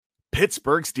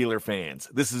Pittsburgh Steelers fans,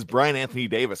 this is Brian Anthony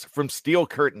Davis from Steel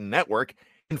Curtain Network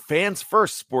and Fans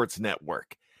First Sports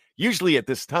Network. Usually at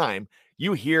this time,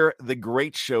 you hear the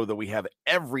great show that we have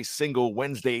every single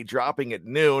Wednesday dropping at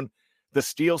noon, the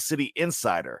Steel City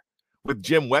Insider, with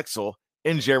Jim Wexell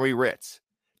and Jeremy Ritz.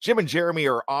 Jim and Jeremy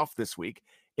are off this week.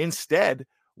 Instead,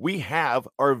 we have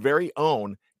our very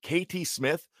own KT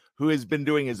Smith, who has been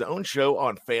doing his own show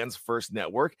on Fans First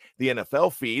Network, the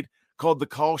NFL feed, called The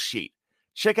Call Sheet.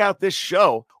 Check out this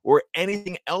show or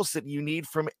anything else that you need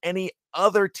from any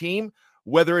other team,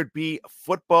 whether it be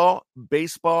football,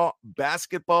 baseball,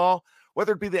 basketball,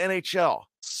 whether it be the NHL,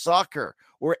 soccer,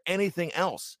 or anything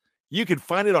else. You can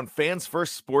find it on Fans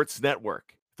First Sports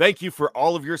Network. Thank you for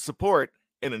all of your support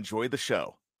and enjoy the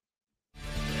show.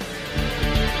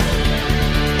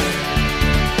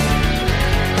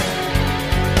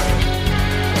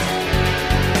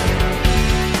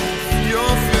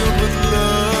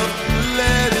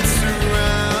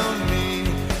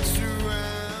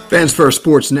 Fans First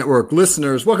Sports Network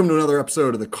listeners, welcome to another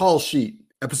episode of The Call Sheet,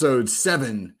 episode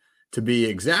 7 to be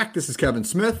exact. This is Kevin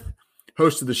Smith,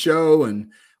 host of the show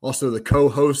and also the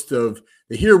co-host of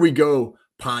the Here We Go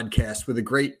podcast with the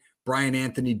great Brian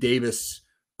Anthony Davis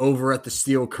over at the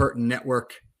Steel Curtain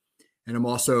Network. And I'm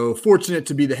also fortunate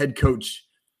to be the head coach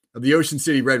of the Ocean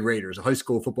City Red Raiders, a high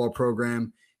school football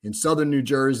program in southern New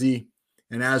Jersey.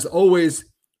 And as always,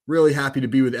 really happy to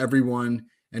be with everyone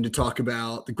and to talk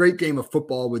about the great game of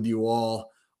football with you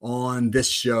all on this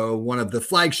show, one of the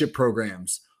flagship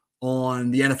programs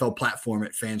on the NFL platform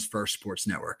at Fans First Sports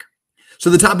Network. So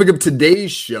the topic of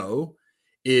today's show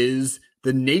is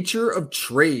the nature of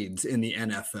trades in the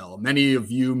NFL. Many of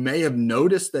you may have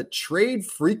noticed that trade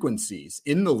frequencies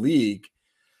in the league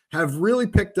have really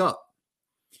picked up.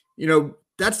 You know,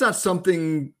 that's not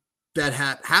something that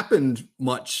happened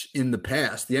much in the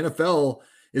past. The NFL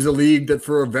is a league that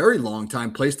for a very long time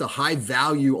placed a high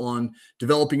value on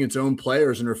developing its own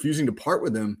players and refusing to part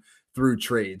with them through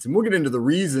trades. And we'll get into the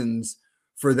reasons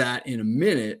for that in a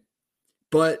minute,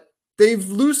 but they've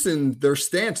loosened their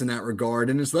stance in that regard,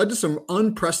 and it's led to some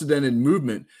unprecedented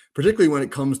movement, particularly when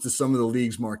it comes to some of the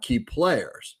league's marquee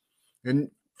players.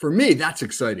 And for me, that's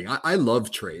exciting. I love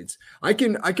trades. I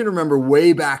can remember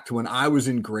way back to when I was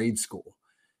in grade school.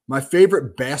 My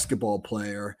favorite basketball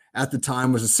player at the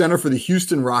time was a center for the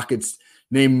Houston Rockets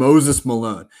named Moses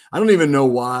Malone. I don't even know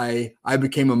why I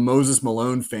became a Moses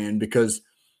Malone fan, because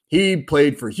he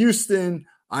played for Houston.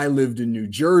 I lived in New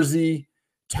Jersey.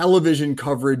 Television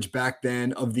coverage back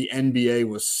then of the NBA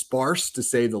was sparse, to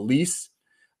say the least.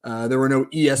 There were no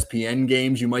ESPN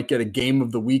games. You might get a game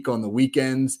of the week on the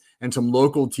weekends and some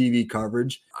local TV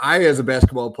coverage. I, as a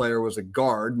basketball player, was a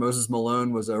guard. Moses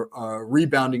Malone was a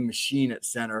rebounding machine at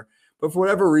center. But for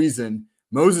whatever reason,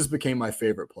 Moses became my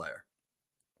favorite player.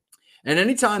 And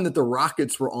anytime that the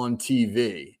Rockets were on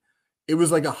TV, it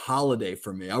was like a holiday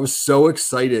for me. I was so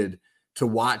excited to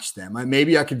watch them.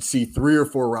 Maybe I could see 3 or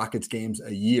 4 Rockets games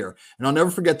a year. And I'll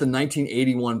never forget the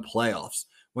 1981 playoffs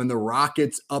when the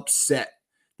Rockets upset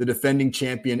the defending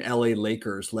champion LA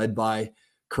Lakers, led by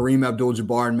Kareem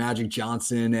Abdul-Jabbar and Magic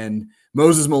Johnson, and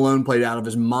Moses Malone played out of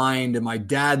his mind, and my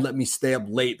dad let me stay up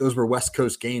late. Those were West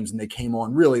Coast games, and they came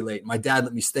on really late. My dad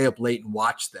let me stay up late and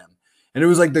watch them. And it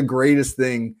was like the greatest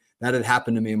thing that had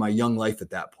happened to me in my young life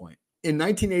at that point. In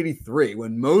 1983,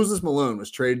 when Moses Malone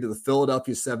was traded to the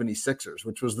Philadelphia 76ers,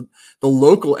 which was the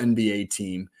local NBA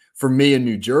team for me in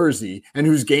New Jersey, and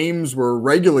whose games were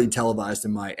regularly televised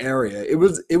in my area, it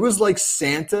was like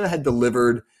Santa had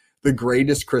delivered the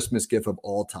greatest Christmas gift of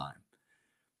all time.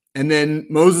 And then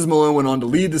Moses Malone went on to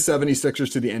lead the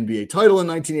 76ers to the NBA title in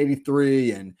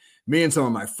 1983, and me and some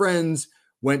of my friends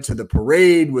went to the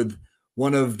parade with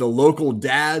one of the local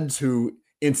dads who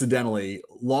incidentally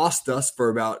lost us for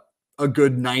about a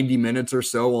good 90 minutes or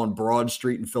so on Broad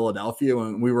Street in Philadelphia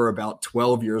when we were about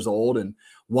 12 years old and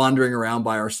wandering around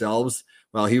by ourselves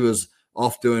while he was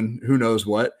off doing who knows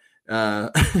what.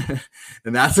 And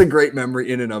that's a great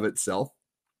memory in and of itself.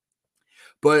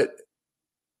 But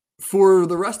for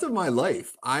the rest of my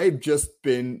life, I've just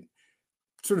been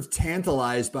sort of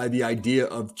tantalized by the idea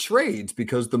of trades,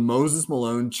 because the Moses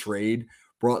Malone trade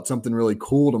brought something really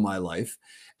cool to my life.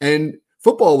 And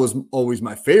football was always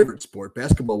my favorite sport.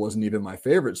 Basketball wasn't even my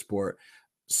favorite sport.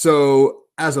 So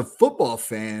as a football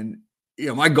fan,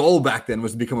 my goal back then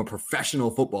was to become a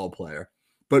professional football player.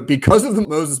 But because of the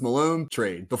Moses Malone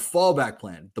trade, the fallback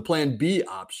plan, the plan B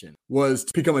option, was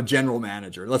to become a general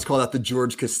manager. Let's call that the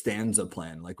George Costanza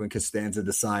plan. Like when Costanza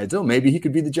decides, maybe he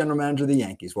could be the general manager of the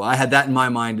Yankees. Well, I had that in my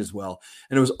mind as well.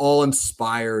 And it was all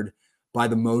inspired by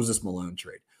the Moses Malone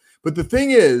trade. But the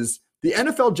thing is, the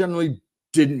NFL generally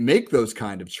didn't make those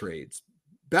kind of trades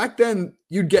back then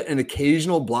you'd get an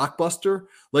occasional blockbuster,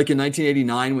 like in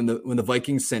 1989 when the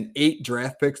Vikings sent 8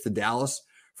 draft picks to Dallas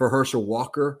for Herschel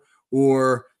Walker,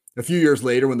 or a few years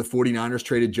later when the 49ers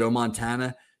traded Joe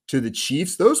Montana to the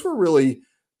Chiefs. Those were really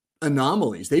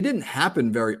anomalies. They didn't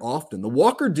happen very often. The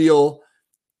Walker deal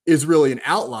is really an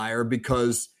outlier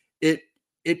because it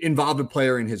involved a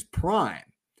player in his prime.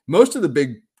 Most of the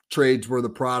big trades were the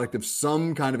product of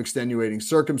some kind of extenuating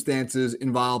circumstances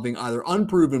involving either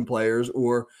unproven players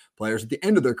or players at the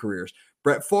end of their careers.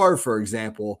 Brett Favre, for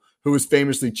example, who was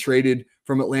famously traded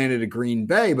from Atlanta to Green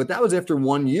Bay, but that was after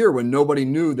 1 year when nobody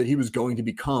knew that he was going to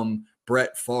become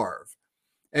Brett Favre.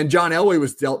 And John Elway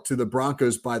was dealt to the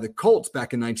Broncos by the Colts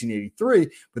back in 1983,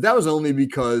 but that was only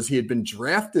because he had been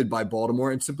drafted by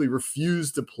Baltimore and simply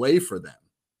refused to play for them.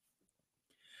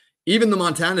 Even the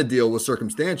Montana deal was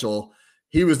circumstantial.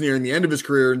 He was nearing the end of his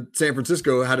career. San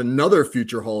Francisco had another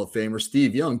future Hall of Famer,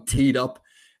 Steve Young, teed up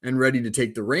and ready to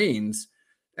take the reins.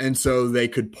 And so they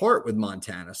could part with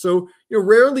Montana. So,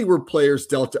 rarely were players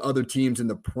dealt to other teams in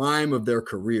the prime of their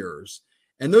careers.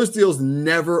 And those deals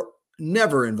never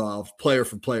involved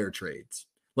player-for-player trades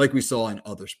like we saw in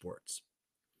other sports.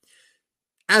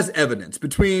 As evidence,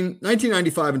 between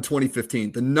 1995 and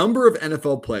 2015, the number of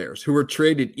NFL players who were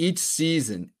traded each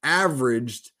season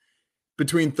averaged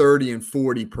between 30 and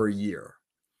 40 per year.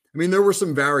 I mean, there were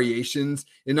some variations.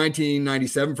 In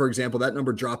 1997, for example, that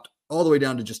number dropped all the way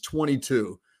down to just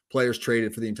 22 players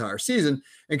traded for the entire season.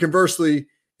 And conversely,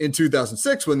 in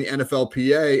 2006, when the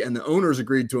NFLPA and the owners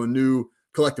agreed to a new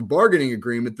collective bargaining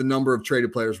agreement, the number of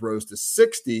traded players rose to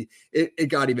 60. It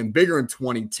got even bigger in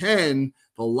 2010,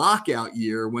 the lockout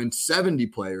year, when 70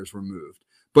 players were moved.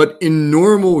 But in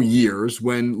normal years,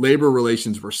 when labor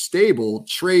relations were stable,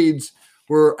 trades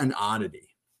were an oddity.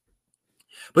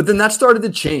 But then that started to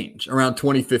change around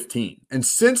 2015. And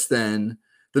since then,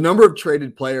 the number of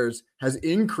traded players has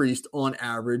increased on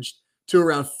average to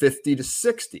around 50 to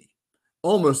 60,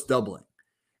 almost doubling.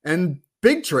 And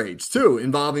big trades, too,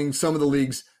 involving some of the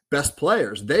league's best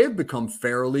players, they have become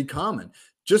fairly common.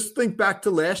 Just think back to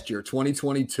last year,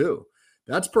 2022.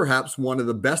 That's perhaps one of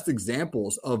the best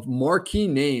examples of marquee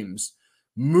names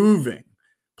moving.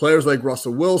 Players like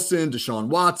Russell Wilson, Deshaun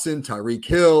Watson, Tyreek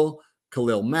Hill,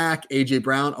 Khalil Mack, A.J.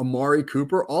 Brown, Amari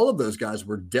Cooper, all of those guys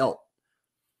were dealt.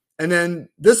 And then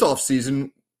this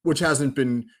offseason, which hasn't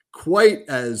been quite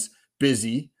as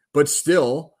busy, but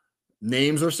still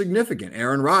names are significant.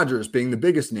 Aaron Rodgers being the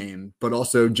biggest name, but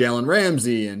also Jalen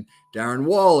Ramsey and Darren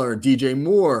Waller, DJ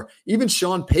Moore, even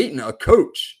Sean Payton, a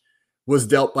coach, was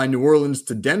dealt by New Orleans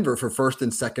to Denver for first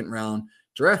and second round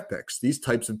draft picks. These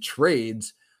types of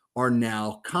trades are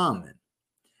now common.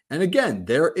 And again,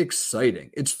 they're exciting.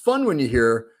 It's fun when you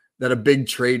hear that a big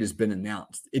trade has been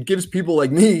announced. It gives people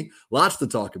like me lots to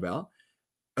talk about.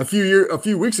 A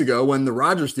few weeks ago, when the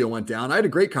Rodgers deal went down, I had a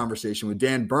great conversation with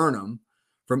Dan Burnham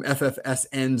from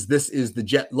FFSN's This Is the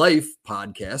Jet Life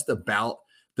podcast about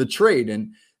the trade.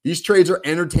 And these trades are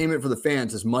entertainment for the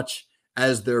fans as much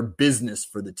as they're business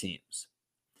for the teams.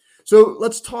 So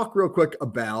let's talk real quick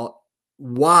about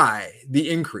why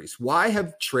the increase. Why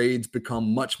have trades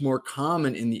become much more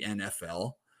common in the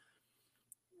NFL?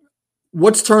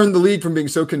 What's turned the league from being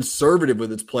so conservative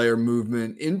with its player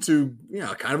movement into,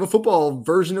 kind of a football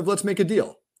version of let's make a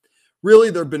deal? Really,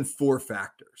 there have been 4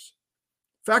 factors.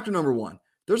 Factor number 1,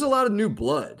 there's a lot of new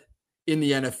blood in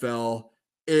the NFL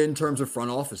in terms of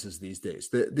front offices these days.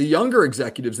 The younger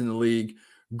executives in the league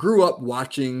grew up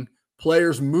watching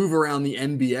players move around the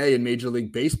NBA and Major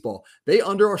League Baseball. They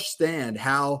understand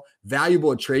how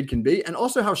valuable a trade can be and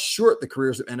also how short the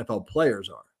careers of NFL players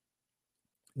are.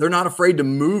 They're not afraid to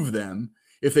move them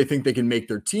if they think they can make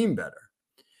their team better.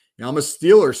 Now, I'm a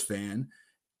Steelers fan,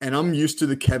 and I'm used to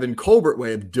the Kevin Colbert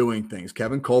way of doing things.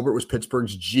 Kevin Colbert was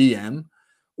Pittsburgh's GM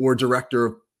or director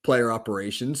of player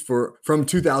operations from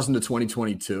 2000 to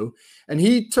 2022, and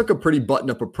he took a pretty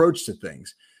buttoned-up approach to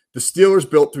things. The Steelers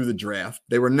built through the draft.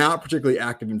 They were not particularly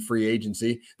active in free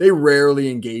agency. They rarely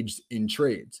engaged in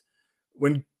trades.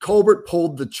 When Colbert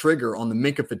pulled the trigger on the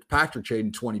Minkah Fitzpatrick trade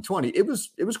in 2020, it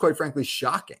was quite frankly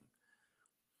shocking.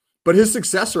 But his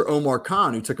successor, Omar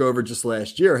Khan, who took over just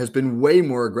last year, has been way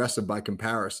more aggressive by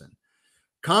comparison.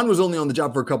 Khan was only on the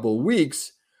job for a couple of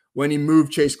weeks when he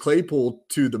moved Chase Claypool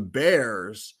to the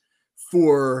Bears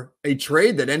for a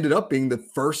trade that ended up being the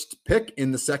first pick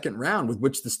in the second round, with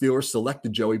which the Steelers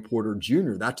selected Joey Porter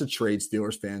Jr. That's a trade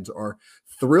Steelers fans are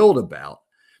thrilled about.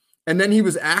 And then he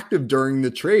was active during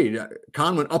the trade.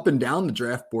 Khan went up and down the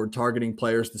draft board targeting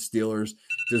players the Steelers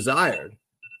desired.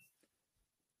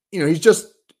 He's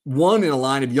just one in a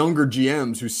line of younger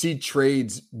GMs who see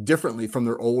trades differently from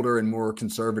their older and more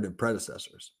conservative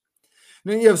predecessors.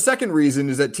 And then you have a second reason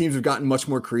is that teams have gotten much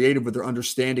more creative with their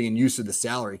understanding and use of the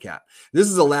salary cap. This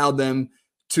has allowed them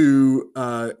to,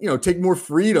 take more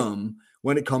freedom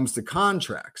when it comes to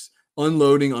contracts,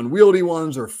 unloading unwieldy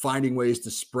ones or finding ways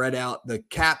to spread out the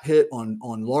cap hit on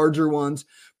larger ones.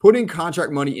 Putting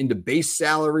contract money into base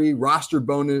salary, roster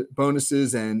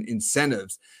bonuses, and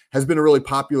incentives has been a really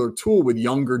popular tool with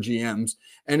younger GMs,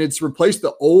 and it's replaced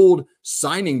the old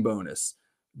signing bonus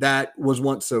that was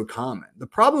once so common. The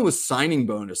problem with signing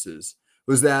bonuses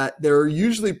was that they're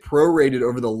usually prorated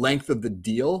over the length of the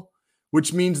deal,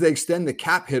 which means they extend the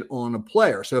cap hit on a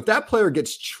player. So if that player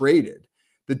gets traded,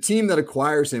 the team that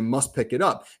acquires him must pick it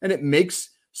up, and it makes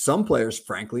some players,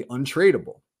 frankly,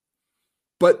 untradeable.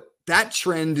 But that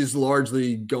trend is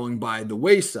largely going by the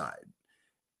wayside.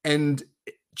 And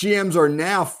GMs are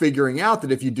now figuring out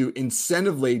that if you do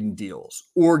incentive-laden deals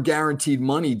or guaranteed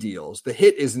money deals, the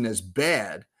hit isn't as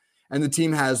bad, and the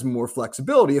team has more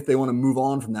flexibility if they want to move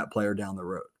on from that player down the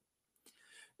road.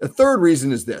 The third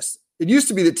reason is this. It used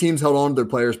to be that teams held on to their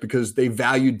players because they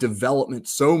valued development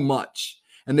so much,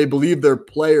 and they believed their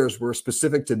players were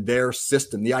specific to their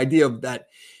system. The idea of that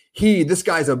this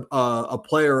guy's a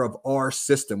player of our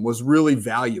system was really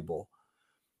valuable.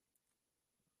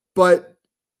 But,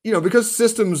 because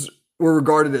systems were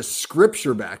regarded as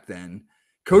scripture back then,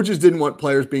 coaches didn't want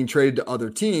players being traded to other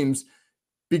teams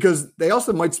because they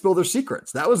also might spill their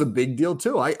secrets. That was a big deal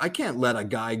too. I can't let a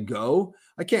guy go.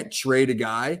 I can't trade a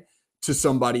guy to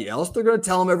somebody else. They're going to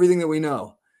tell him everything that we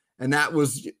know. And that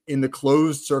was, in the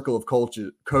closed circle of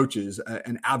coaches,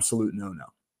 an absolute no-no.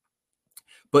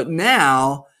 But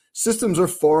now systems are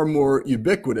far more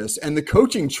ubiquitous, and the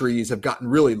coaching trees have gotten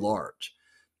really large.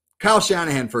 Kyle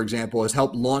Shanahan, for example, has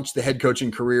helped launch the head coaching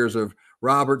careers of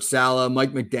Robert Saleh,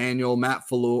 Mike McDaniel, Matt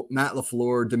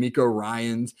LaFleur, DeMeco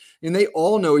Ryans, and they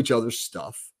all know each other's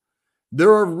stuff.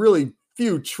 There are really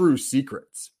few true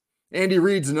secrets. Andy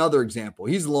Reid's another example.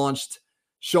 He's launched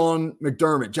Sean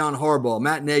McDermott, John Harbaugh,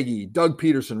 Matt Nagy, Doug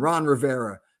Peterson, Ron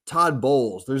Rivera, Todd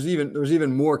Bowles. There's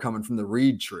even more coming from the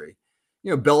Reid tree.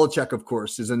 Belichick, of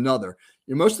course, is another.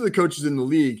 Most of the coaches in the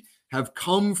league have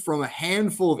come from a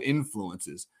handful of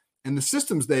influences, and the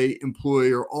systems they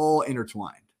employ are all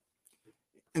intertwined.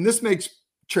 And this makes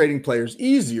trading players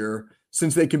easier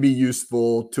since they can be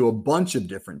useful to a bunch of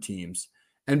different teams,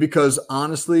 and because,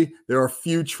 honestly, there are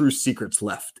few true secrets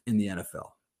left in the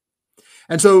NFL.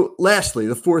 And so, lastly,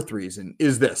 the fourth reason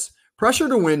is this. Pressure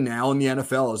to win now in the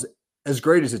NFL is as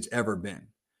great as it's ever been.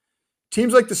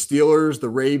 Teams like the Steelers, the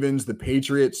Ravens, the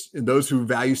Patriots, and those who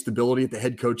value stability at the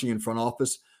head coaching and front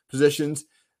office positions,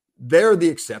 they're the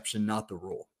exception, not the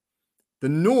rule. The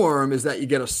norm is that you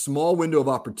get a small window of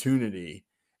opportunity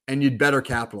and you'd better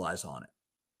capitalize on it.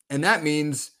 And that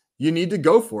means you need to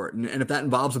go for it. And if that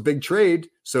involves a big trade,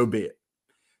 so be it.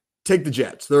 Take the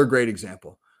Jets. They're a great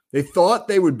example. They thought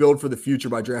they would build for the future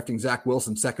by drafting Zach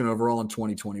Wilson second overall in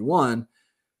 2021.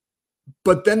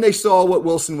 But then they saw what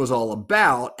Wilson was all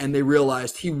about, and they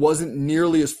realized he wasn't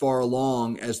nearly as far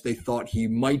along as they thought he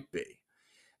might be.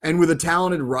 And with a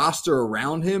talented roster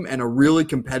around him and a really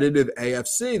competitive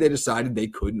AFC, they decided they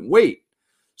couldn't wait.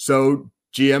 So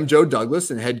GM Joe Douglas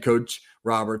and head coach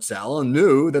Robert Saleh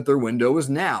knew that their window was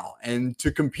now, and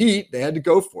to compete, they had to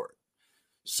go for it.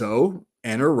 So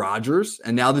enter Rodgers,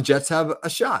 and now the Jets have a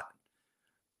shot.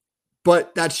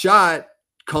 But that shot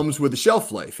comes with a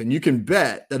shelf life, and you can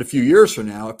bet that a few years from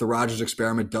now, if the Rodgers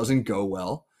experiment doesn't go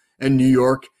well and New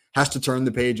York has to turn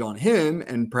the page on him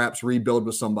and perhaps rebuild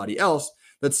with somebody else,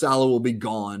 that Saleh will be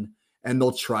gone and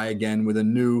they'll try again with a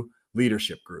new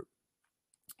leadership group.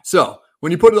 So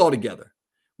when you put it all together,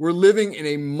 we're living in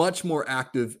a much more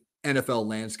active NFL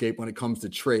landscape when it comes to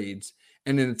trades,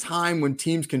 and in a time when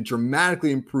teams can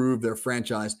dramatically improve their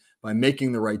franchise by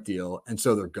making the right deal, and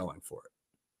so they're going for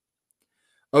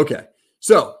it. Okay,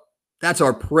 so that's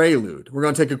our prelude. We're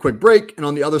going to take a quick break, and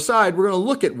on the other side, we're going to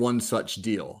look at one such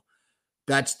deal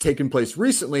that's taken place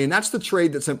recently, and that's the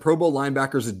trade that sent Pro Bowl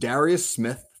linebackers Darius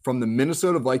Smith from the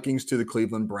Minnesota Vikings to the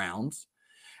Cleveland Browns.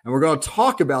 And we're going to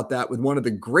talk about that with one of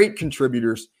the great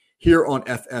contributors here on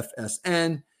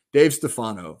FFSN, Dave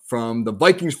Stefano from the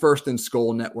Vikings First and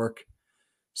Skol Network.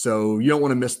 So you don't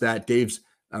want to miss that. Dave's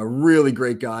a really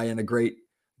great guy and a great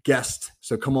guest.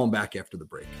 So come on back after the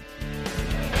break.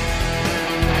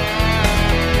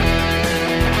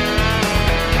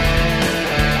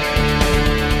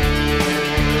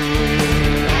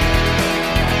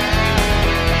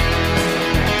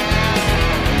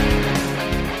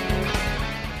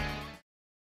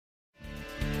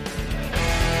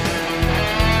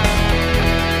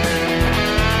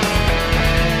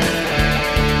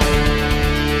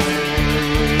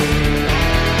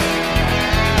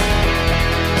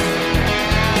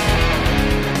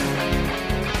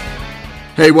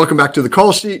 Hey, welcome back to the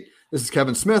Call Sheet. This is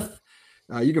Kevin Smith.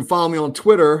 You can follow me on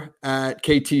Twitter at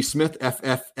KT Smith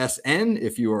FFSN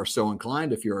if you are so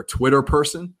inclined, if you're a Twitter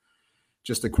person.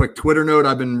 Just a quick Twitter note.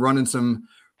 I've been running some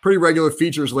pretty regular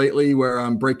features lately where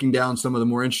I'm breaking down some of the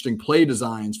more interesting play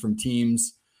designs from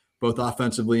teams, both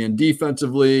offensively and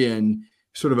defensively, and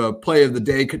sort of a play of the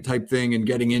day type thing and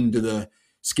getting into the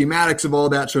schematics of all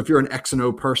that. So if you're an X and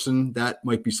O person, that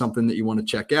might be something that you want to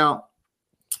check out.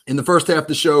 In the first half of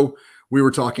the show, we were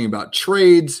talking about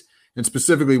trades and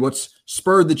specifically what's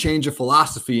spurred the change of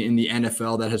philosophy in the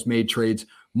NFL that has made trades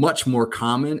much more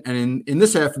common. And in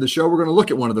this half of the show, we're going to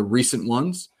look at one of the recent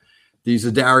ones, the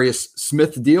Zadarius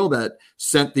Smith deal that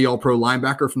sent the All-Pro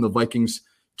linebacker from the Vikings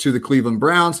to the Cleveland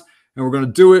Browns. And we're going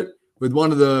to do it with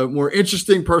one of the more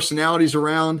interesting personalities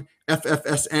around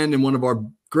FFSN and one of our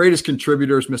greatest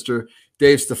contributors, Mr.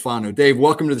 Dave Stefano. Dave,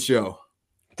 welcome to the show.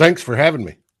 Thanks for having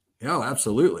me. Oh,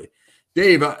 absolutely.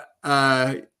 Dave,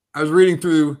 I was reading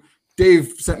through,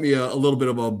 Dave sent me a little bit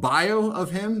of a bio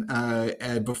of him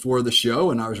before the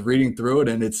show, and I was reading through it,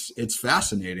 and it's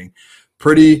fascinating.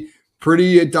 Pretty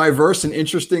diverse and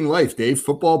interesting life, Dave.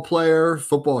 Football player,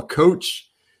 football coach,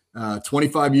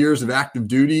 25 years of active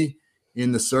duty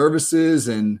in the services,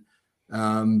 and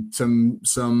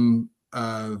some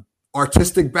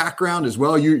artistic background as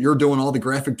well. You're doing all the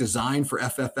graphic design for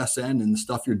FFSN, and the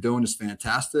stuff you're doing is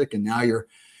fantastic. And now you're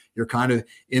kind of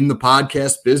in the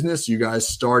podcast business. You guys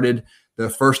started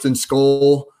the First and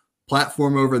Skol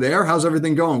platform over there. How's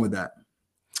everything going with that?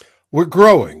 We're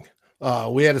growing.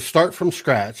 We had to start from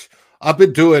scratch. I've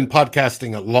been doing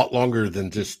podcasting a lot longer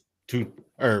than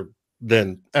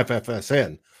than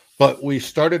FFSN, but we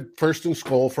started First and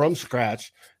Skol from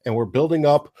scratch, and we're building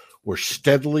up. We're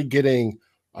steadily getting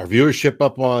our viewership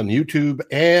up on YouTube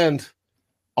and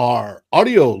our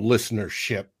audio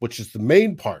listenership, which is the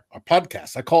main part, our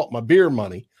podcast. I call it my beer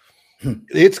money.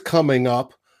 It's coming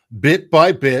up bit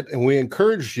by bit, and we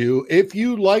encourage you, if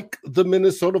you like the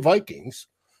Minnesota Vikings,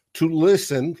 to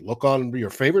listen, look on your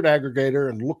favorite aggregator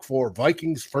and look for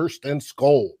Vikings First and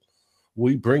Skol.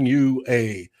 We bring you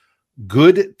a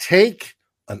good take,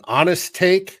 an honest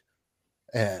take,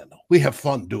 and we have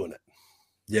fun doing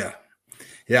it.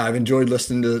 Yeah, I've enjoyed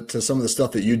listening to some of the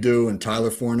stuff that you do and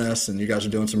Tyler Forness, and you guys are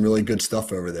doing some really good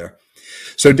stuff over there.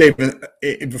 So, Dave,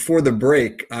 before the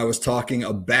break, I was talking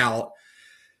about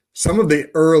some of the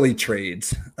early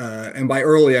trades. And by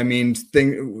early, I mean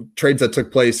trades that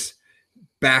took place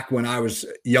back when I was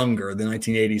younger, the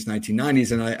 1980s,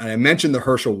 1990s. And I mentioned the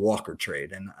Herschel Walker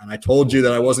trade. And I told you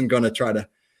that I wasn't going to try to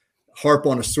harp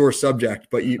on a sore subject,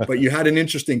 but you had an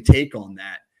interesting take on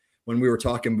that when we were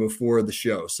talking before the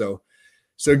show.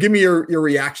 So give me your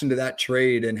reaction to that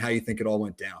trade and how you think it all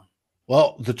went down.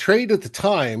 Well, the trade at the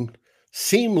time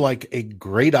seemed like a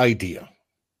great idea.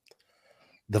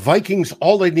 The Vikings,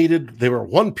 all they needed, they were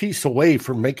one piece away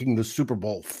from making the Super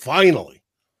Bowl finally.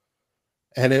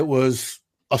 And it was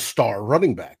a star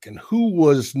running back. And who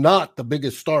was not the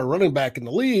biggest star running back in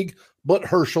the league but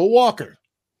Herschel Walker?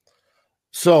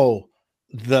 So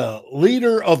the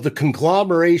leader of the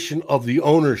conglomeration of the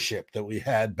ownership that we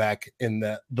had back in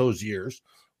those years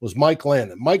was Mike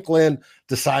Land. And Mike Land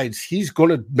decides he's going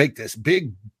to make this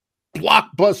big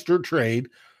blockbuster trade,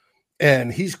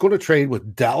 and he's going to trade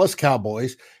with Dallas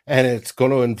Cowboys, and it's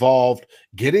going to involve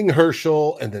getting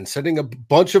Herschel and then sending a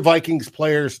bunch of Vikings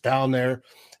players down there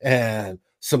and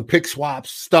some pick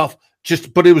swaps stuff.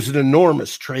 But it was an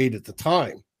enormous trade at the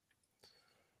time.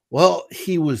 Well,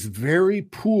 he was very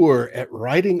poor at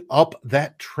writing up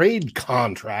that trade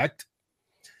contract.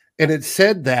 And it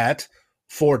said that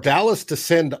for Dallas to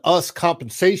send us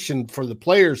compensation for the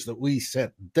players that we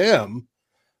sent them,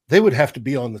 they would have to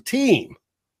be on the team.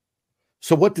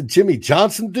 So what did Jimmy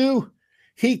Johnson do?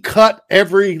 He cut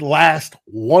every last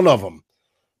one of them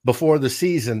before the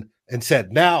season and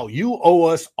said, now you owe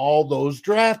us all those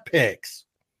draft picks.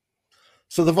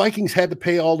 So the Vikings had to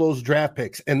pay all those draft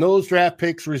picks, and those draft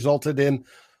picks resulted in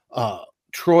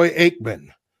Troy Aikman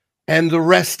and the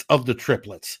rest of the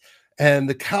triplets. And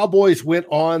the Cowboys went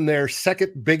on their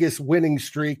second biggest winning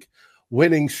streak,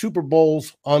 winning Super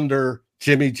Bowls under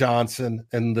Jimmy Johnson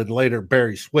and then later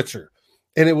Barry Switzer.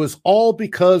 And it was all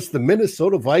because the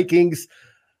Minnesota Vikings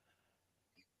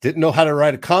didn't know how to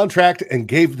write a contract and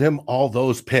gave them all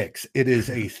those picks. It is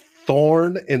a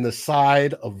thorn in the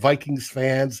side of Vikings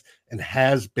fans and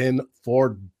has been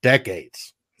for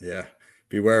decades. Yeah.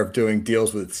 Beware of doing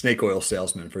deals with snake oil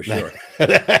salesmen for sure.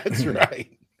 That's right.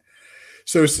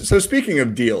 So speaking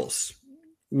of deals,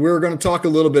 we're going to talk a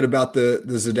little bit about the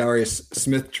Zadarius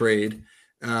Smith trade.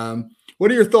 What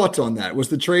are your thoughts on that? Was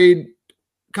the trade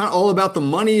kind of all about the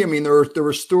money? I mean, there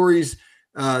were stories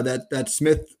that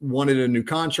Smith wanted a new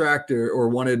contract or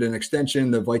wanted an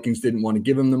extension. The Vikings didn't want to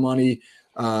give him the money.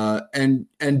 And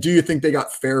do you think they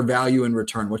got fair value in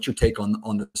return? What's your take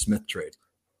on the Smith trade?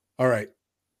 All right.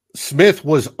 Smith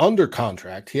was under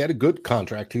contract. He had a good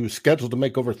contract. He was scheduled to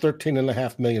make over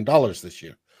 $13.5 million this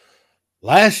year.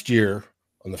 Last year,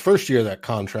 on the first year of that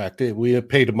contract, we had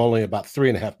paid him only about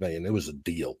 $3.5 million. It was a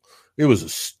deal. It was a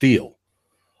steal.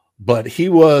 But he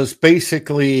was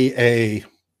basically a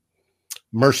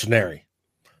mercenary.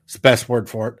 It's the best word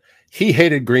for it. He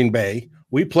hated Green Bay.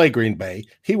 We play Green Bay.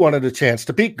 He wanted a chance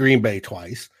to beat Green Bay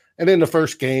twice. And in the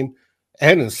first game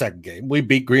and in the second game, we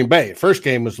beat Green Bay. The first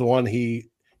game was the one he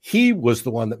was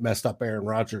the one that messed up Aaron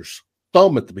Rodgers'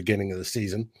 thumb at the beginning of the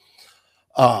season.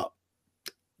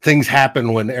 Things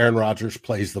happen when Aaron Rodgers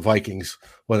plays the Vikings,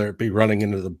 whether it be running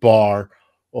into the bar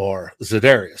or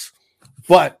Za'Darius.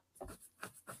 But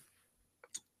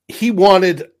he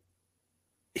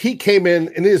came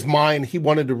in his mind, he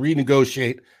wanted to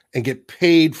renegotiate and get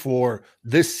paid for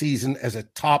this season as a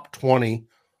top 20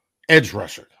 edge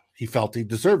rusher. He felt he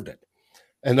deserved it.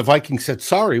 And the Vikings said,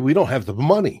 sorry, we don't have the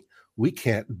money. We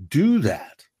can't do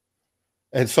that.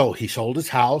 And so he sold his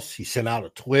house. He sent out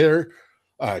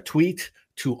a tweet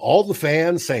to all the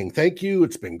fans saying, thank you.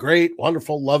 It's been great.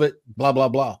 Wonderful. Love it. Blah, blah,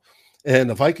 blah. And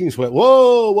the Vikings went,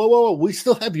 whoa. We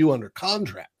still have you under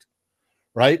contract.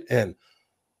 Right. And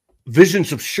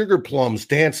visions of sugar plums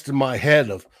danced in my head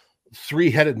of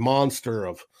three-headed monster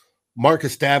of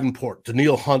Marcus Davenport,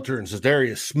 Daniil Hunter, and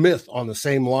Za'Darius Smith on the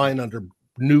same line under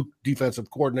new defensive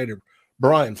coordinator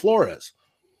Brian Flores.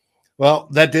 Well,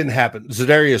 that didn't happen.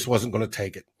 Za'Darius wasn't going to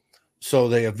take it. So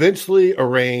they eventually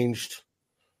arranged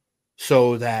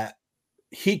so that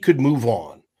he could move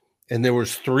on. And there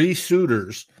was 3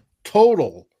 suitors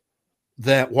total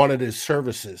that wanted his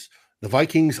services. The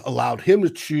Vikings allowed him to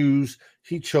choose.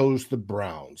 He chose the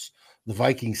Browns. The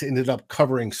Vikings ended up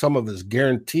covering some of his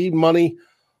guaranteed money.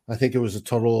 I think it was a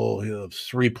total of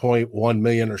 $3.1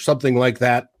 million or something like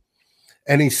that.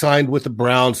 And he signed with the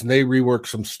Browns, and they reworked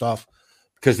some stuff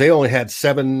because they only had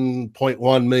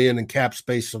 $7.1 million in cap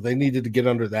space, so they needed to get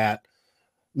under that.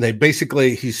 And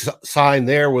he signed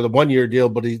there with a 1-year deal,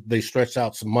 but they stretched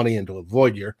out some money into a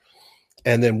void year.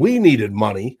 And then we needed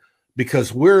money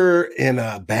because we're in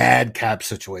a bad cap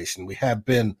situation. We have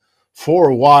been for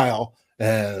a while.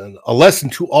 And a lesson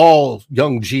to all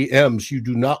young GMs, you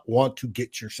do not want to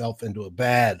get yourself into a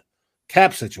bad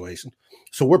cap situation.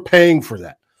 So we're paying for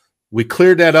that. We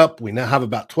cleared that up. We now have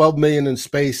about $12 million in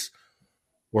space.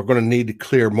 We're going to need to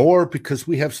clear more because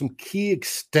we have some key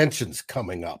extensions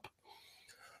coming up.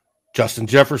 Justin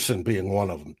Jefferson being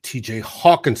one of them. TJ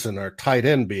Hawkinson, our tight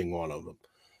end, being one of them.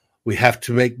 We have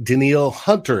to make Daniil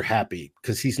Hunter happy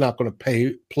because he's not going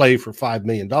to play for $5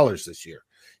 million this year,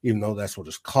 even though that's what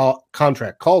his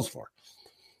contract calls for.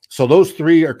 So those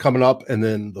 3 are coming up, and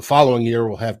then the following year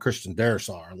we'll have Christian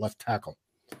Darrisaw, our left tackle.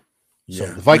 So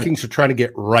the Vikings are trying to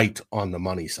get right on the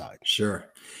money side. Sure.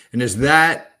 And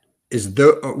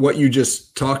what you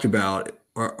just talked about,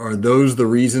 are those the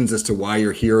reasons as to why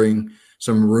you're hearing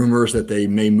some rumors that they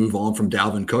may move on from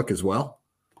Dalvin Cook as well?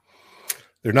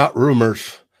 They're not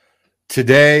rumors.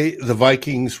 Today, the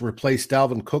Vikings replaced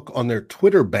Dalvin Cook on their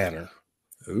Twitter banner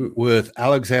with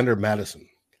Alexander Madison.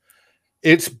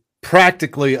 It's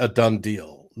practically a done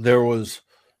deal. There was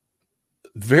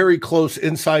very close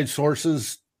inside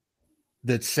sources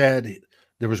that said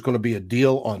there was going to be a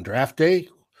deal on draft day,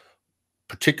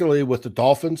 particularly with the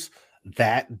Dolphins.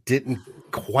 That didn't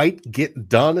quite get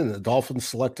done, and the Dolphins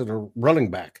selected a running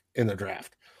back in the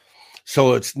draft.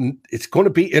 So it's going to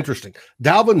be interesting.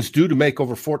 Dalvin's due to make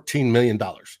over $14 million.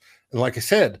 And like I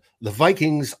said, the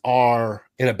Vikings are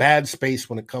in a bad space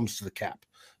when it comes to the cap.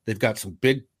 They've got some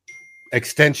big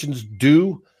extensions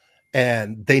due,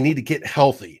 and they need to get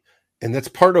healthy. And that's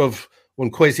part of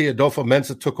when Kwesi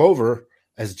Adolfo-Mensah took over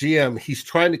as GM. He's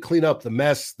trying to clean up the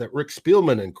mess that Rick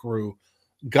Spielman and crew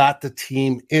got the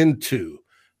team into.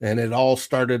 And it all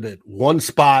started at one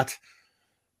spot,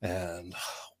 and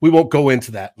we won't go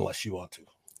into that unless you want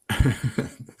to.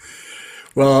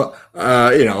 Well,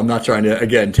 I'm not trying to,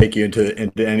 again, take you into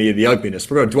any of the ugliness.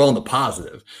 We're going to dwell on the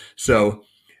positive. So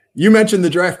you mentioned the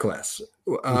draft class.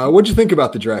 What'd you think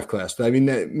about the draft class? I mean,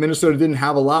 Minnesota didn't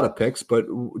have a lot of picks, but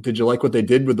did you like what they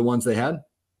did with the ones they had?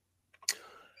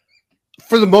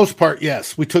 For the most part,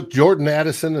 yes. We took Jordan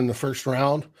Addison in the first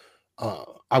round.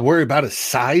 I worry about his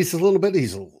size a little bit.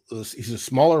 He's a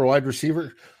smaller wide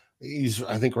receiver. He's,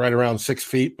 I think, right around 6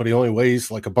 feet, but he only weighs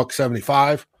like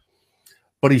 $175.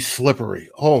 But he's slippery.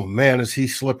 Oh, man, is he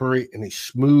slippery, and he's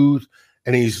smooth,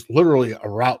 and he's literally a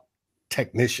route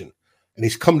technician, and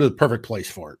he's come to the perfect place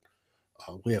for it.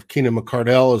 We have Keenan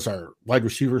McCardell as our wide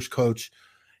receivers coach.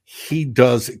 He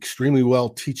does extremely well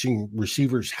teaching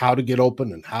receivers how to get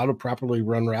open and how to properly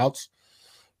run routes.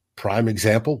 Prime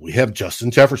example, we have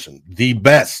Justin Jefferson, the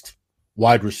best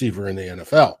wide receiver in the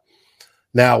NFL.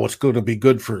 Now, what's going to be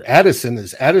good for Addison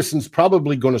is Addison's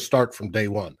probably going to start from day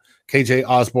one. KJ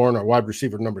Osborne, our wide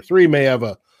receiver number 3, may have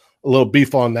a little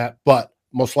beef on that, but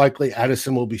most likely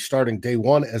Addison will be starting day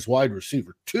one as wide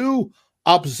receiver 2,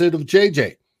 opposite of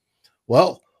JJ.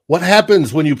 Well, what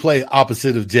happens when you play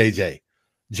opposite of JJ?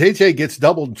 JJ gets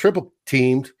doubled and triple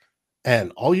teamed,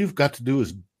 and all you've got to do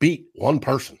is beat one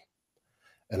person.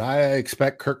 And I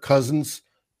expect Kirk Cousins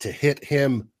to hit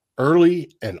him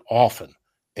early and often.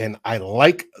 And I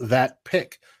like that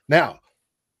pick. Now,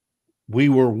 we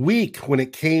were weak when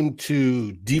it came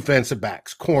to defensive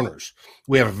backs, corners.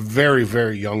 We have a very,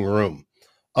 very young room.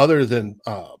 Other than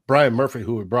Brian Murphy,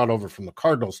 who we brought over from the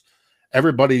Cardinals,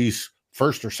 everybody's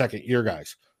first or second year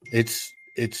guys.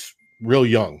 It's real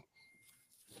young.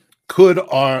 Could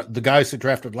the guys that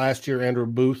drafted last year, Andrew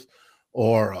Booth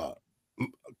or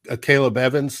Caleb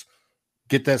Evans,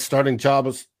 get that starting job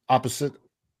as opposite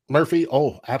Murphy?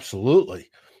 Oh, absolutely.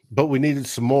 But we needed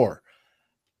some more.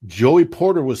 Joey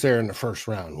Porter was there in the first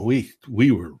round.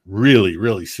 We were really,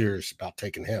 really serious about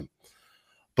taking him.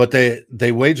 But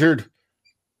they wagered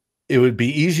it would be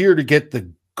easier to get the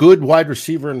good wide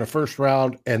receiver in the first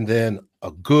round and then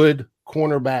a good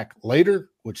cornerback later,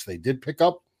 which they did pick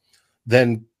up,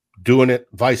 than doing it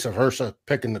vice versa,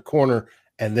 picking the corner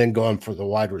and then going for the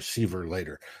wide receiver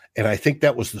later. And I think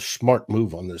that was the smart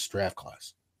move on this draft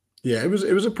class. Yeah, it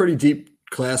was a pretty deep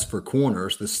class for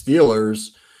corners. The Steelers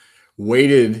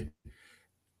waited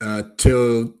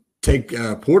to take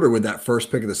Porter with that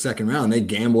first pick of the second round. They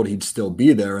gambled he'd still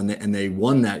be there, and they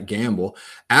won that gamble.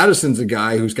 Addison's a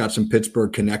guy who's got some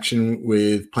Pittsburgh connection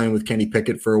with playing with Kenny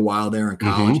Pickett for a while there in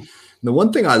college. Mm-hmm. The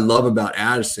one thing I love about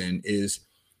Addison is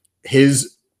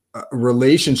his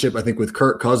relationship, I think, with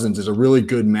Kirk Cousins is a really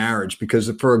good marriage, because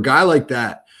for a guy like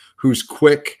that who's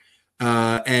quick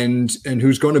and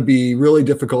who's going to be really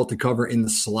difficult to cover in the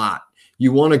slot,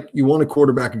 you want a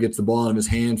quarterback who gets the ball in his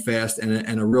hand fast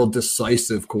and a real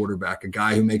decisive quarterback, a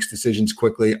guy who makes decisions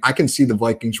quickly. I can see the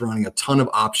Vikings running a ton of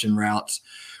option routes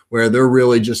where they're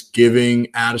really just giving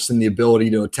Addison the ability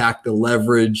to attack the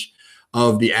leverage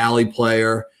of the alley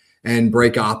player and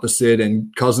break opposite,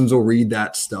 and Cousins will read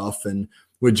that stuff. And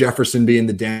with Jefferson being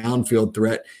the downfield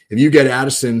threat, if you get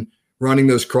Addison running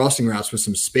those crossing routes with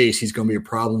some space, he's going to be a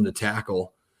problem to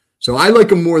tackle. So I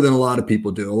like him more than a lot of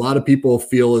people do. A lot of people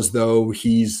feel as though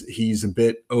he's a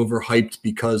bit overhyped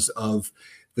because of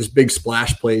this big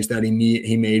splash plays that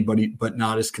he made, but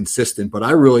not as consistent. But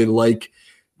I really like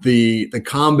the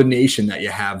combination that you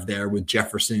have there with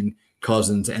Jefferson,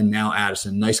 Cousins, and now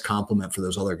Addison. Nice compliment for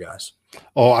those other guys.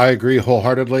 Oh, I agree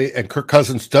wholeheartedly. And Kirk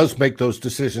Cousins does make those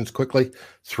decisions quickly,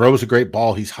 throws a great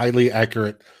ball. He's highly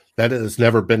accurate. That has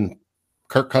never been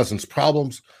Kirk Cousins'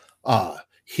 problems.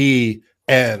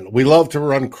 And we love to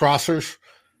run crossers,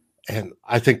 and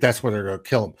I think that's where they're going to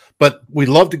kill him. But we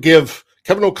love to give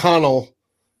Kevin O'Connell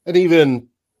and even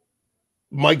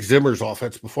Mike Zimmer's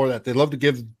offense before that, they love to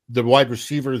give the wide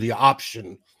receiver the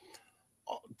option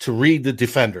to read the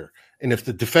defender. And if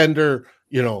the defender,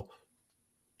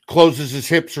 closes his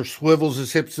hips or swivels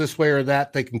his hips this way or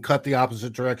that, they can cut the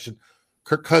opposite direction.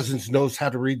 Kirk Cousins knows how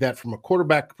to read that from a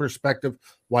quarterback perspective.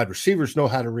 Wide receivers know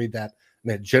how to read that.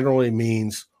 And that generally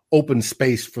means open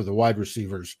space for the wide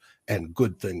receivers and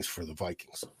good things for the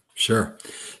Vikings. Sure.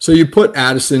 So you put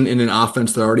Addison in an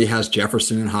offense that already has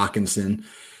Jefferson and Hawkinson.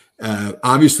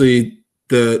 Obviously,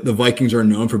 the Vikings are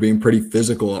known for being pretty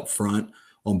physical up front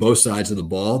on both sides of the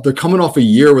ball. They're coming off a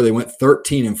year where they went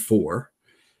 13-4.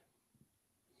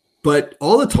 But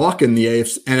all the talk in the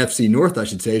NFC North, I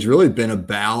should say, has really been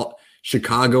about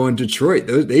Chicago and Detroit.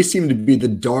 They seem to be the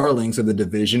darlings of the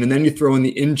division. And then you throw in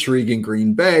the intrigue in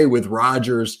Green Bay with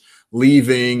Rodgers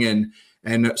leaving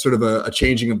and sort of a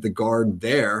changing of the guard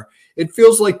there. It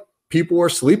feels like people are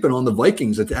sleeping on the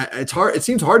Vikings. It's hard. It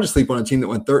seems hard to sleep on a team that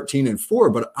went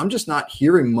 13-4, but I'm just not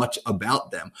hearing much about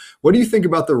them. What do you think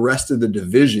about the rest of the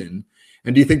division?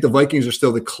 And do you think the Vikings are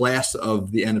still the class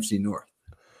of the NFC North?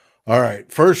 All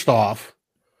right. First off,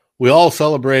 we all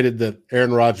celebrated that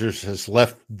Aaron Rodgers has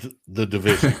left the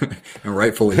division. And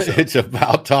rightfully so. It's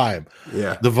about time.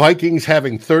 Yeah. The Vikings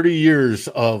having 30 years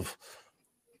of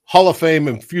Hall of Fame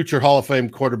and future Hall of Fame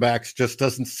quarterbacks just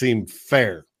doesn't seem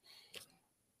fair.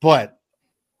 But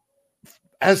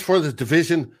as for the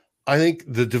division, I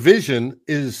think the division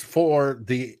is for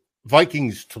the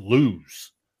Vikings to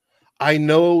lose. I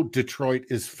know Detroit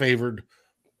is favored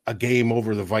a game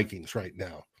over the Vikings right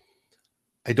now.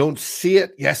 I don't see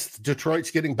it. Yes,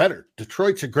 Detroit's getting better.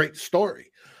 Detroit's a great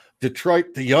story.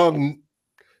 Detroit, the young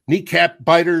kneecap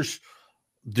biters,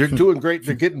 they're doing great.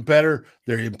 They're getting better.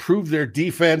 They improved their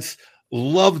defense.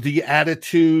 Love the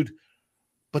attitude,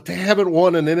 but they haven't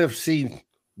won an NFC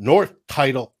North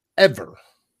title ever.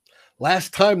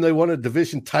 Last time they won a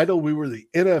division title, we were the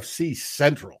NFC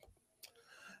Central,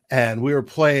 and we were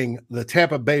playing the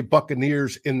Tampa Bay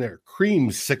Buccaneers in their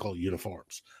creamsicle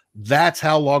uniforms. That's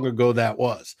how long ago that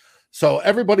was. So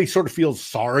everybody sort of feels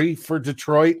sorry for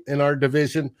Detroit in our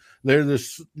division. They're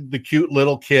the cute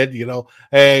little kid,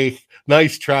 hey,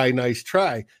 nice try, nice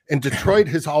try. And Detroit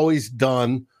has always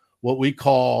done what we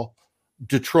call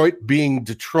Detroit being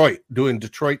Detroit, doing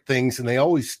Detroit things, and they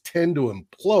always tend to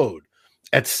implode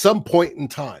at some point in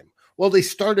time. Well, they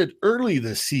started early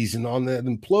this season on that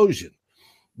implosion.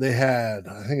 They had,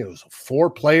 I think it was 4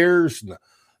 players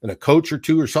and a coach or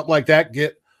 2 or something like that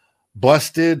get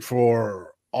busted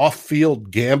for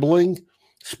off-field gambling,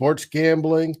 sports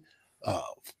gambling.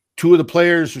 2 of the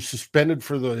players were suspended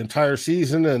for the entire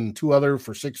season and 2 other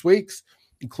for 6 weeks,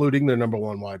 including their number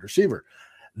 1 wide receiver.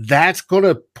 That's going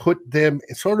to put them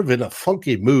sort of in a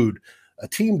funky mood. A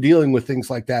team dealing with things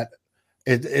like that,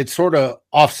 it sort of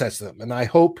offsets them. And I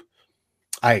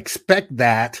expect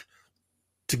that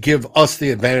to give us the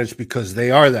advantage because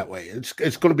they are that way. It's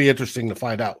going to be interesting to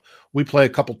find out. We play a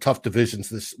couple tough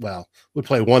divisions we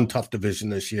play one tough division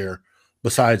this year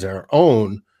besides our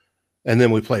own, and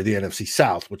then we play the NFC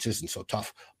South, which isn't so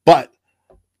tough. But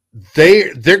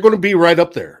they're going to be right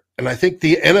up there. And I think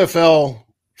the NFL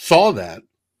saw that.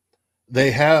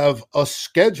 They have us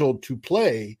scheduled to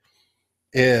play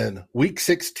in Week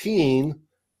 16.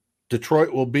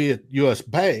 Detroit will be at U.S.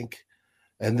 Bank,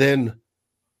 and then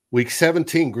Week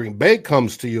 17, Green Bay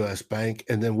comes to U.S. Bank,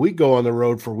 and then we go on the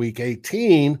road for Week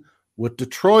 18 with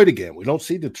Detroit again. We don't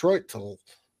see Detroit till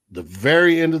the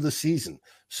very end of the season.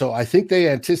 So I think they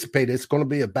anticipate it's going to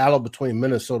be a battle between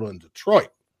Minnesota and Detroit.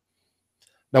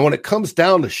 Now, when it comes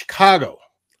down to Chicago's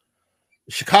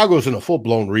in a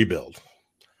full-blown rebuild.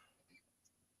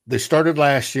 They started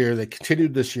last year. They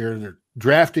continued this year. They're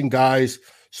drafting guys,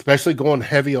 especially going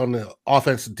heavy on the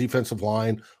offensive defensive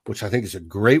line, which I think is a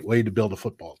great way to build a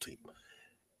football team.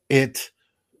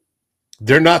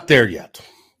 They're not there yet.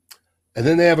 And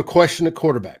then they have a question at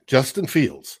quarterback, Justin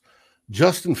Fields.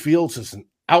 Justin Fields is an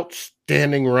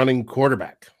outstanding running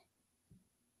quarterback.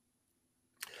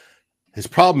 His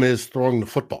problem is throwing the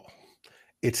football.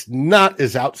 It's not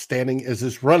as outstanding as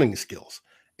his running skills.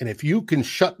 And if you can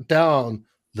shut down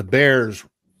the Bears'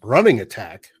 running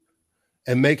attack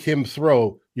and make him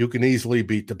throw, you can easily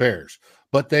beat the Bears.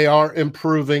 But they are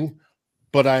improving,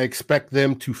 but I expect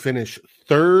them to finish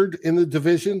 3rd in the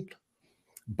division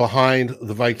behind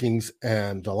the Vikings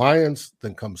and the Lions.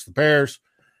 Then comes the Bears.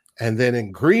 And then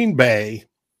in Green Bay,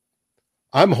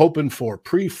 I'm hoping for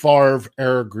pre-Favre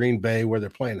era Green Bay where they're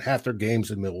playing half their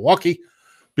games in Milwaukee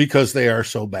because they are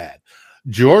so bad.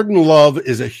 Jordan Love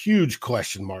is a huge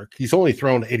question mark. He's only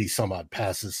thrown 80-some-odd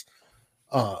passes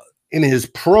in his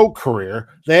pro career.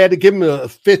 They had to give him a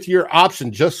 5th-year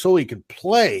option just so he could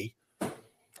play.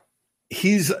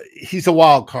 He's a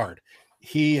wild card.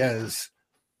 He has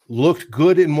looked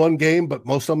good in one game, but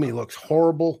most of them he looks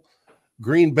horrible.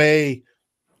 Green Bay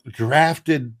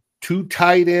drafted 2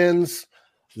 tight ends.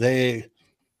 They're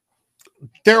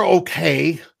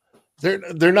okay.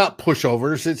 They're not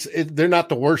pushovers. They're not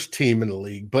the worst team in the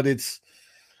league, but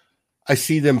I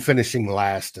see them finishing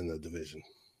last in the division.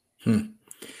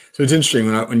 So it's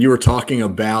interesting when you were talking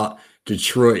about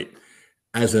Detroit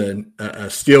as a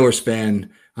Steelers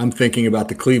fan, I'm thinking about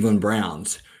the Cleveland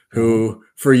Browns, who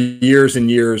for years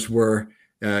and years were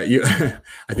I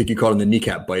think you called them the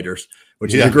kneecap biters,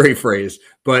 which is a great phrase,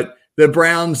 but the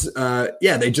Browns,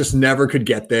 they just never could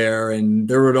get there. And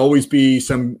there would always be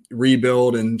some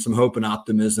rebuild and some hope and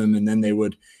optimism. And then they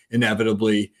would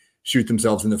inevitably shoot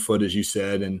themselves in the foot, as you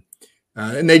said. And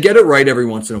they get it right every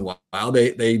once in a while.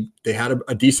 They had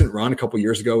a decent run a couple of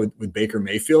years ago with Baker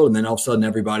Mayfield. And then all of a sudden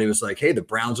everybody was like, hey, the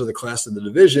Browns are the class of the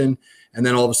division. And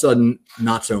then all of a sudden,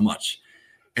 not so much.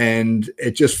 And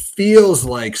it just feels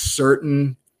like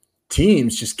certain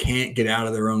teams just can't get out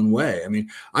of their own way. I mean,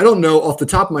 I don't know off the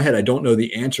top of my head, I don't know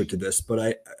the answer to this,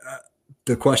 but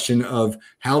the question of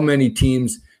how many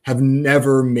teams have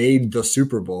never made the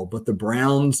Super Bowl, but the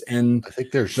Browns and I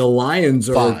think there's the Lions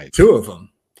are 5. 2 of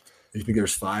them. You think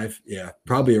there's 5? Yeah,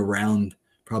 probably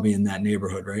in that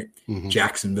neighborhood, right? Mm-hmm.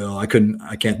 Jacksonville. I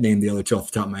can't name the other 2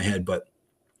 off the top of my head, but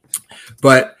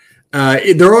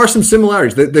there are some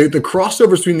similarities. The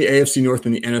crossovers between the AFC North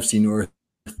and the NFC North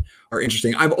are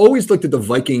interesting. I've always looked at the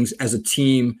Vikings as a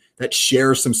team that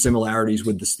shares some similarities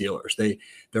with the Steelers.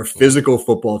 They're physical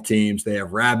football teams. They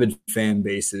have rabid fan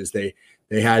bases. They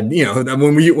had,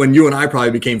 when you and I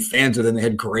probably became fans of them, they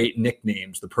had great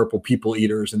nicknames, the Purple People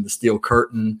Eaters and the Steel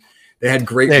Curtain. They had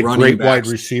great running backs, wide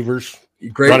receivers.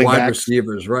 Great wide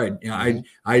receivers, right?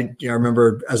 I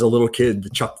remember as a little kid the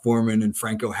Chuck Foreman and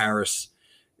Franco Harris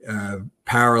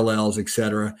parallels,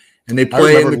 etc. And they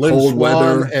play in the cold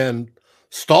weather and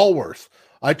Stallworth.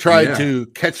 I tried to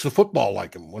catch the football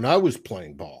like him when I was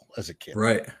playing ball as a kid.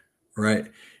 Right.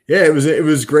 Yeah, it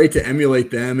was great to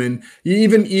emulate them, and you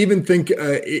even think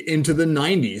into the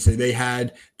 90s. They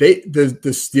had the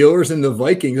Steelers and the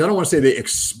Vikings. I don't want to say they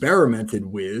experimented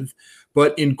with.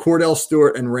 But in Cordell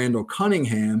Stewart and Randall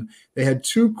Cunningham, they had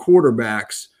two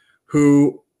quarterbacks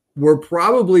who were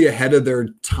probably ahead of their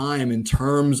time in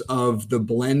terms of the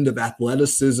blend of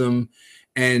athleticism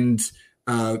and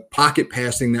pocket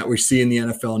passing that we see in the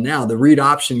NFL now. The read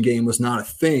option game was not a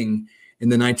thing in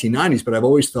the 1990s, but I've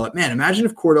always thought, man, imagine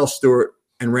if Cordell Stewart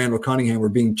and Randall Cunningham were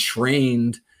being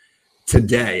trained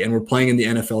today and were playing in the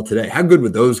NFL today. How good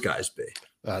would those guys be?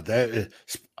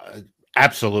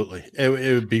 Absolutely. It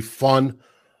would be fun.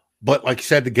 But like you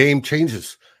said, the game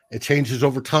changes. It changes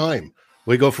over time.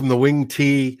 We go from the wing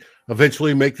tee,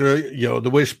 eventually make the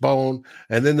wishbone,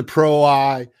 and then the pro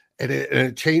eye, and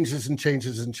it changes and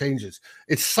changes and changes.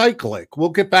 It's cyclic. We'll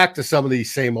get back to some of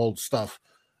these same old stuff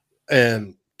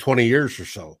in 20 years or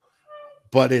so.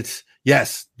 But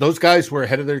yes, those guys were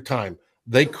ahead of their time.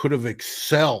 They could have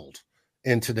excelled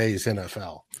in today's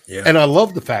NFL. Yeah. And I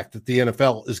love the fact that the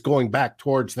NFL is going back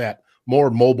towards that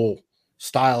more mobile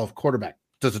style of quarterback.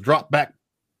 Does a drop back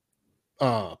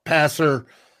passer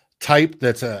type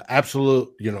that's an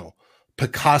absolute,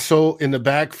 Picasso in the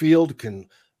backfield, can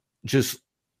just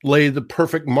lay the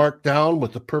perfect mark down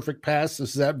with the perfect pass.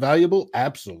 Is that valuable?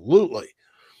 Absolutely.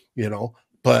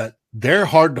 But they're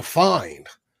hard to find.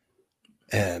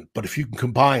 But if you can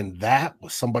combine that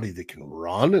with somebody that can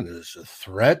run and is a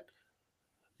threat,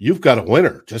 you've got a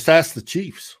winner. Just ask the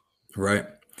Chiefs. Right.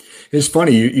 It's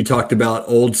funny, you talked about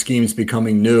old schemes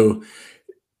becoming new.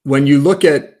 When you go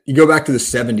back to the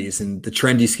 70s, and the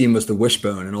trendy scheme was the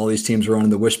wishbone, and all these teams were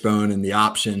running the wishbone and the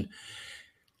option,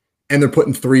 and they're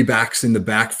putting three backs in the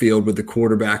backfield with the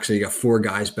quarterback, so you got four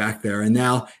guys back there. And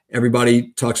now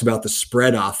everybody talks about the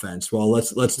spread offense. Well,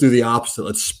 let's do the opposite.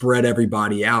 Let's spread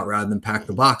everybody out rather than pack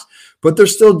the box. But they're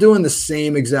still doing the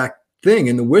same exact thing.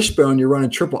 In the wishbone, you're running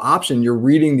triple option. You're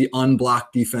reading the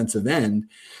unblocked defensive end.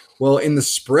 Well, in the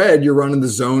spread, you're running the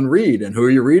zone read. And who are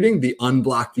you reading? The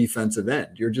unblocked defensive end.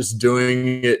 You're just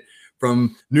doing it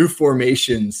from new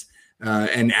formations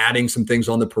and adding some things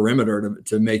on the perimeter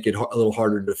to make it a little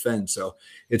harder to defend. So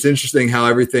it's interesting how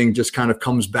everything just kind of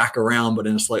comes back around, but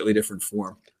in a slightly different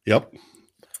form. Yep.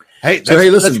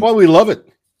 Listen, that's why we love it.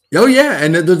 Oh, yeah.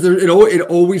 And it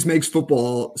always makes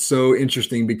football so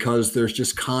interesting because there's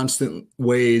just constant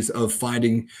ways of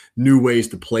finding new ways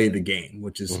to play the game,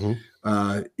 which is,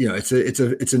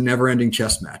 it's a never ending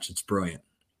chess match. It's brilliant.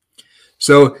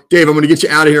 So, Dave, I'm going to get you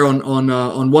out of here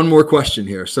on one more question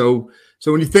here. So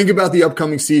when you think about the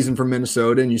upcoming season for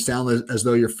Minnesota, and you sound as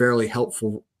though you're fairly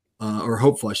helpful or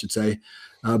hopeful, I should say,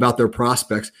 about their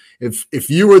prospects, if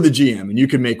you were the GM and you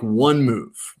could make one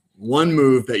move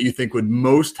that you think would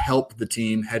most help the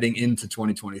team heading into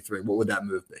 2023, what would that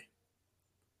move be?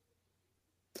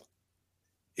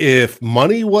 If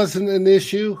money wasn't an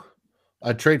issue,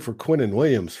 I'd trade for Quinnen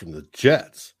Williams from the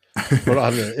Jets.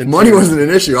 But money wasn't an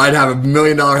issue, I'd have $1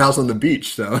 million house on the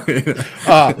beach. So,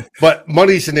 but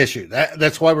money's an issue.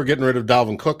 That's why we're getting rid of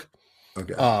Dalvin Cook.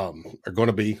 Okay, are going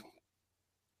to be.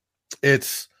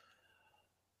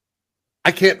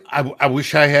 I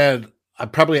wish I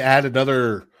probably add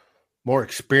another more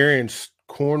experienced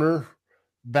corner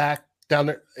back down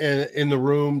there in the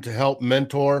room to help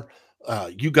mentor.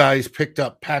 You guys picked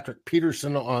up Patrick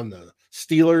Peterson on the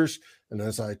Steelers. And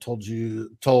as I told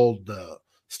the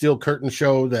Steel Curtain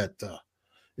show that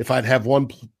if I'd have one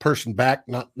person back,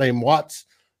 not named Watts,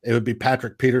 it would be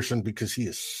Patrick Peterson, because he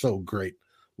is so great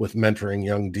with mentoring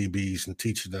young DBs and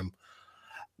teaching them.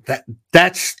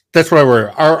 That's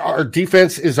where our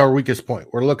defense is our weakest point.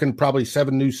 We're looking probably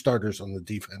 7 new starters on the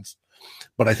defense.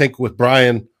 But I think with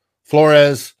Brian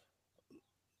Flores,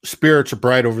 spirits are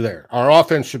bright over there. Our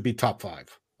offense should be top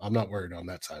 5. I'm not worried on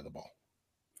that side of the ball.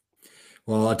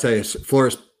 Well, I'll tell you,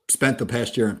 Flores spent the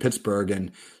past year in Pittsburgh,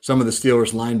 and some of the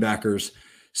Steelers linebackers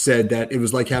said that it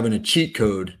was like having a cheat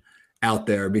code out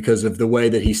there because of the way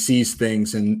that he sees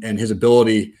things and his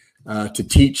ability to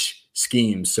teach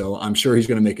schemes. So I'm sure he's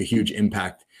going to make a huge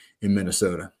impact in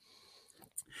Minnesota.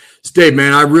 So Dave,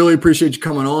 man, I really appreciate you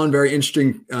coming on. Very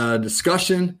interesting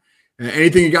discussion.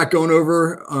 Anything you got going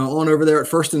on over there at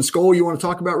First and Skol you want to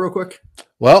talk about real quick?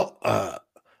 Well,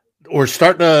 we're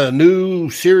starting a new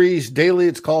series daily.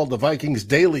 It's called the Vikings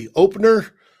Daily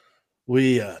Opener.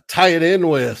 We tie it in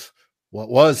with what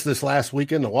was this last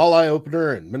weekend, the Walleye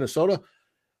Opener in Minnesota.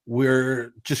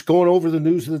 We're just going over the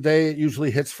news of the day. It usually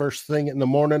hits first thing in the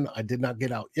morning. I did not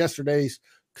get out yesterday's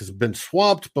because I've been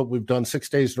swamped, but we've done 6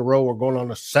 days in a row. We're going on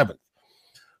a 7th.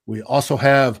 We also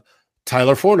have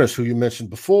Tyler Fornes, who you mentioned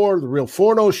before, the Real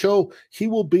Forno Show. He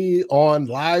will be on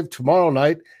live tomorrow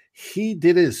night. He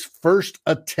did his first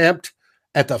attempt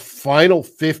at the final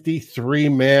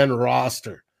 53-man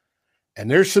roster.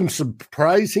 And there's some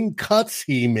surprising cuts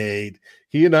he made.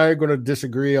 He and I are going to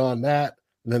disagree on that.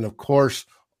 And then, of course,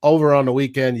 over on the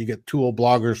weekend, you get 2 old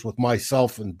bloggers with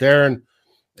myself and Darren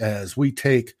as we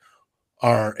take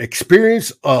our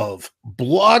experience of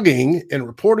blogging and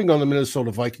reporting on the Minnesota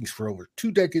Vikings for over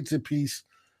 2 decades apiece,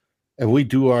 and we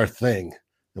do our thing,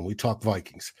 and we talk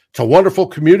Vikings. It's a wonderful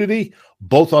community,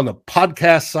 both on the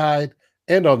podcast side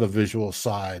and on the visual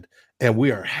side, and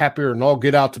we are happier and all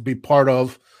get out to be part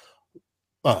of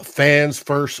Fans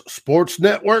First Sports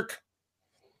Network,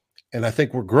 and I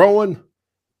think we're growing.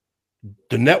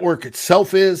 The network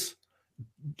itself it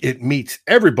meets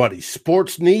everybody's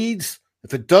sports needs.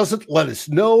 If it doesn't, let us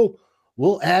know.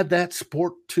 We'll add that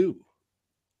sport too.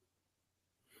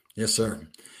 Yes, sir.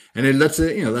 And it lets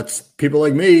that's people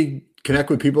like me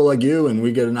connect with people like you, and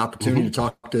we get an opportunity to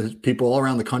talk to people all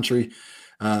around the country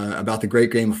about the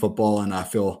great game of football, and I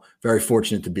feel very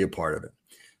fortunate to be a part of it.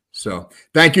 So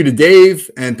thank you to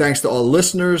Dave, and thanks to all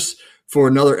listeners for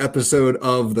another episode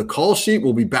of The Call Sheet.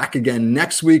 We'll be back again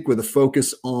next week with a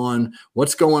focus on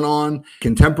what's going on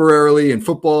contemporarily in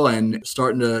football and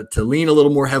starting to lean a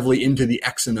little more heavily into the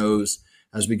X and O's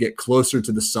as we get closer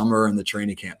to the summer and the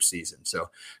training camp season. So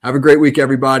have a great week,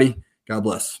 everybody. God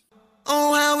bless.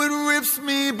 Oh, how it rips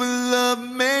me, but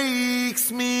love makes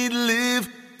me live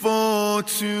for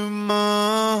tomorrow.